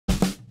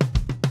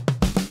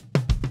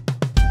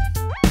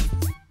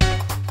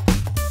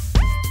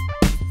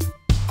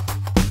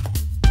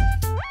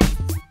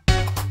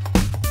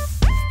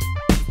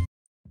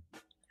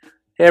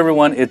Hey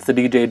everyone, it's the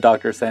DJ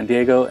Dr. San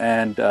Diego,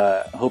 and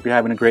I hope you're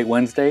having a great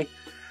Wednesday.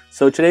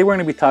 So today we're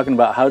going to be talking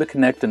about how to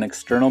connect an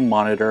external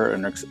monitor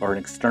or an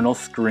external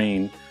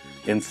screen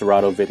in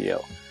Serato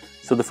Video.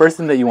 So the first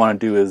thing that you want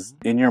to do is,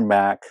 in your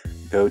Mac,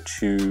 go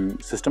to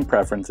System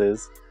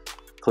Preferences,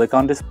 click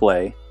on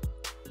Display,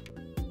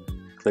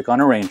 click on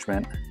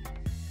Arrangement,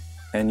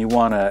 and you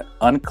want to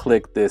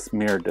unclick this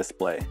mirror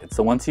display.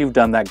 So once you've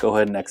done that, go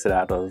ahead and exit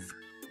out of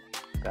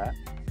that.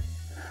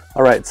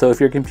 Alright, so if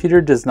your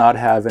computer does not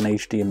have an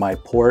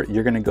HDMI port,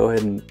 you're going to go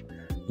ahead and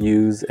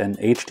use an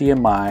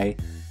HDMI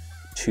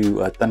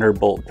to a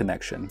Thunderbolt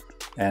connection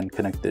and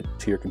connect it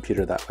to your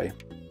computer that way.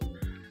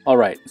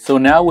 Alright, so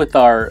now with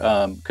our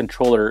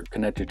controller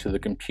connected to the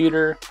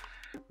computer,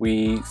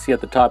 we see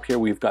at the top here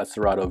we've got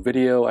Serato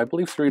Video. I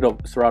believe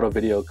Serato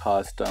Video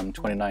cost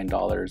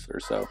 $29 or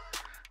so.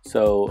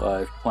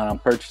 So if you plan on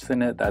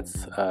purchasing it,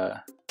 that's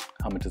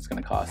how much it's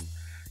going to cost.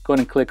 Go ahead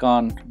and click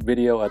on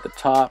Video at the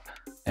top,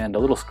 and a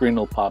little screen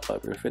will pop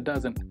up. If it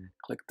doesn't,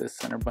 click this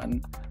center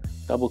button,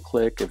 double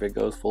click if it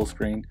goes full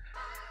screen.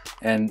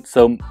 And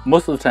so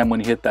most of the time when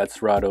you hit that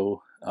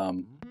Serato,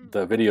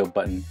 the video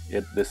button,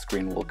 this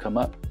screen will come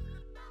up.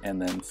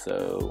 And then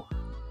so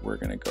we're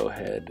gonna go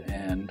ahead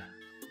and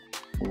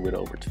move it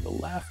over to the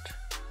left.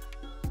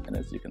 And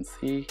as you can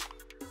see,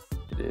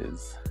 it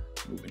is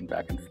moving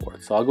back and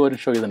forth. So I'll go ahead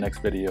and show you the next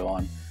video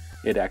on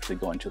it actually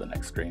going to the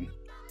next screen.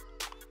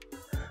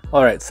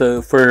 Alright,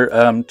 so for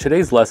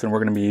today's lesson, we're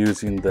going to be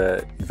using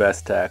the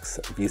Vestax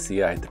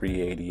VCI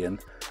 380, and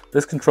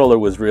this controller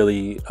was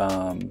really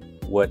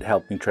what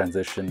helped me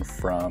transition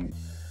from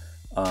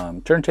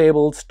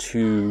turntables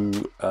to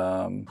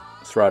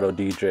Serato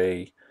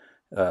DJ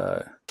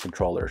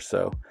controller.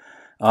 So,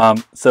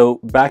 so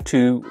back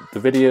to the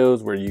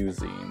videos we're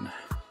using.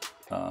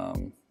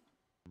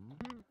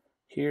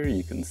 Here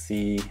you can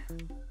see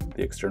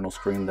the external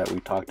screen that we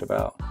talked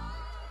about.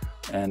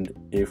 And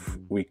if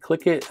we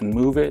click it and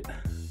move it,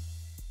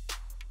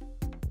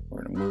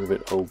 we're going to move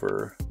it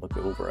over, look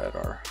over at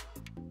our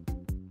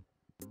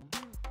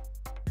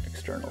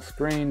external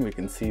screen. We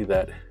can see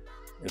that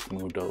it's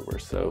moved over.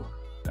 So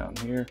down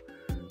here,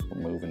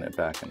 we're moving it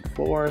back and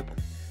forth,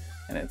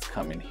 and it's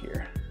coming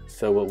here.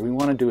 So what we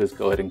want to do is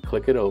go ahead and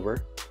click it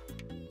over.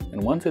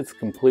 And once it's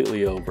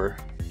completely over,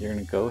 you're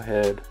going to go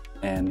ahead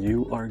and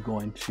you are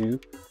going to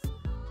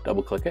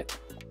double click it,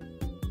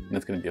 and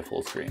it's going to be a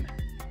full screen.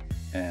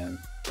 And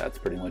that's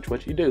pretty much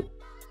what you do.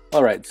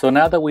 Alright, so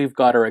now that we've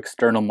got our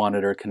external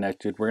monitor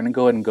connected, we're going to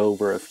go ahead and go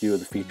over a few of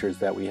the features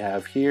that we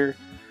have here.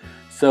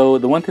 So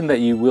the one thing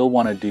that you will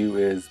want to do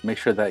is make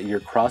sure that your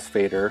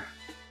crossfader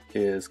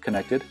is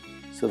connected,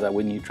 so that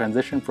when you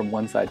transition from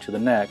one side to the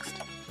next,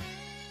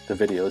 the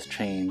videos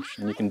change.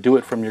 And you can do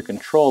it from your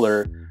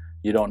controller.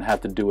 You don't have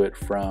to do it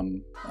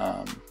from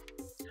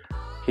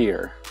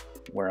here,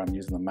 where I'm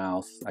using the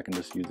mouse. I can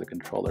just use the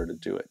controller to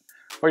do it,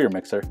 or your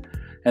mixer.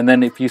 And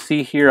then if you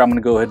see here, I'm going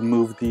to go ahead and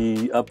move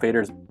the up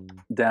faders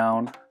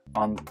down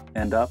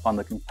and up on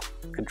the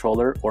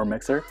controller or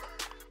mixer,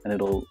 and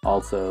it'll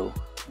also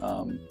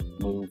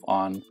move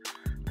on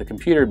the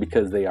computer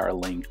because they are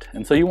linked.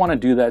 And so you want to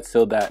do that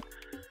so that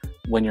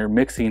when you're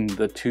mixing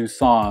the two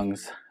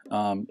songs,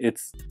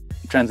 it's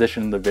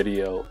transitioning the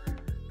video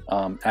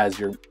as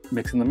you're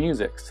mixing the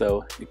music.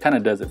 So it kind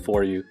of does it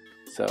for you.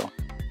 So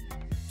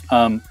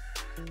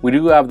we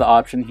do have the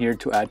option here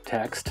to add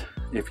text.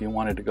 If you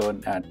wanted to go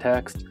and add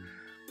text,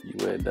 you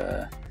would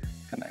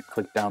kind of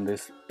click down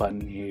this button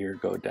here,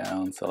 go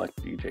down,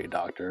 select DJ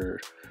Doctor,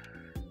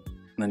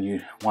 and then you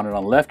want it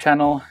on the left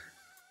channel,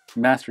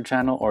 master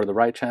channel, or the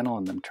right channel,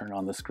 and then turn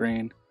on the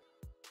screen,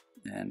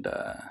 and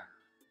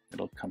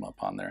it'll come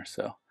up on there.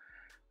 So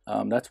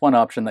that's one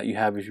option that you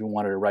have if you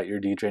wanted to write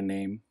your DJ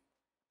name.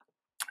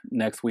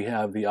 Next, we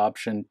have the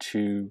option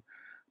to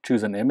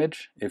choose an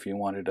image if you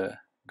wanted to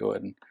go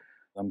ahead and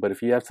but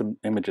if you have some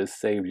images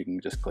saved, you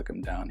can just click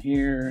them down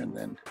here, and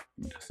then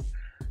you just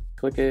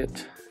click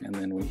it, and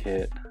then we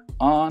hit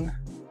on,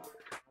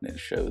 and it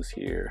shows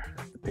here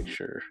the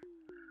picture.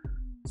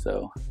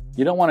 So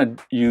you don't want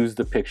to use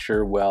the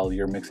picture while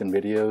you're mixing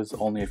videos,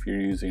 only if you're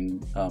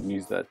using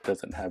music that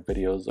doesn't have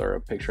videos or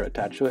a picture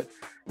attached to it,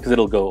 because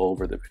it'll go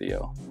over the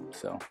video.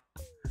 So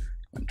I'm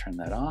going to turn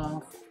that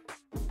off.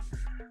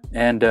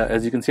 And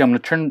as you can see, I'm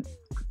going to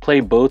play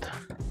both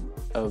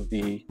of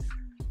the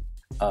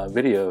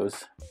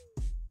videos,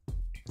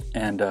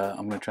 and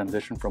I'm going to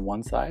transition from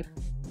one side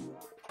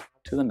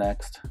to the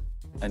next,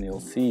 and you'll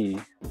see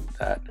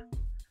that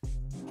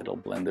it'll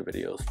blend the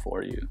videos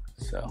for you.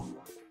 So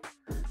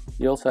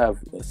you also have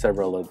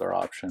several other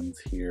options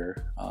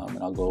here, and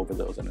I'll go over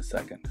those in a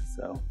second.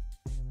 So,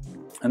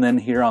 and then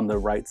here on the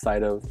right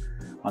side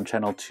on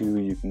channel 2,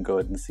 you can go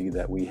ahead and see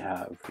that we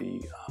have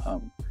the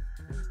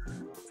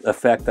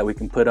effect that we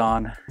can put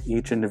on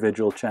each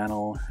individual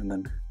channel, and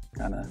then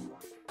kind of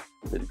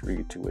the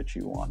degree to which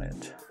you want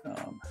it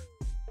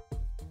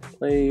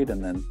played,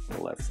 and then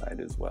the left side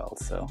as well.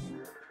 So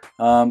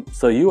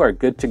so you are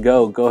good to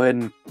go. Go ahead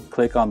and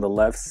click on the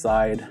left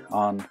side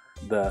on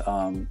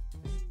the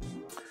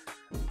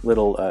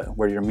little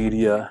where your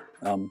media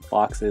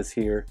box is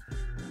here,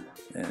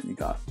 and you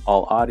got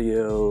all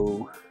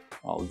audio,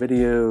 all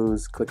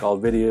videos. Click all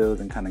videos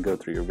and kind of go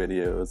through your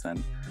videos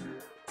and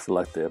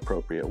select the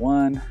appropriate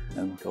one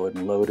and go ahead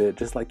and load it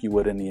just like you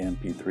would in the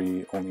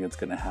MP3, only it's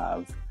going to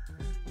have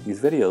these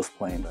videos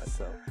playing.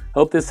 So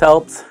hope this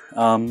helps.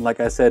 Like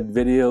I said,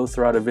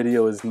 Serato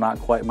video is not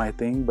quite my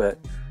thing, but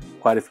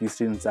quite a few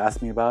students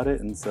asked me about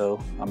it, and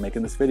so I'm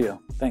making this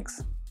video.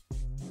 Thanks.